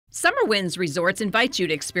Summer Winds Resorts invites you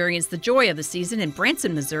to experience the joy of the season in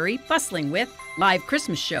Branson, Missouri, bustling with live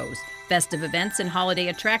Christmas shows, festive events and holiday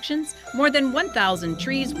attractions, more than 1,000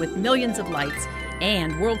 trees with millions of lights,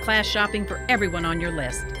 and world-class shopping for everyone on your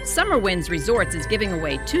list. Summer Winds Resorts is giving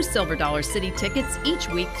away 2 Silver Dollar City tickets each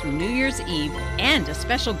week through New Year's Eve and a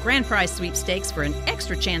special grand prize sweepstakes for an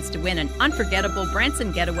extra chance to win an unforgettable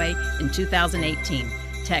Branson getaway in 2018.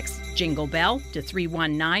 Text Jingle Bell to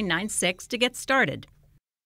 31996 to get started.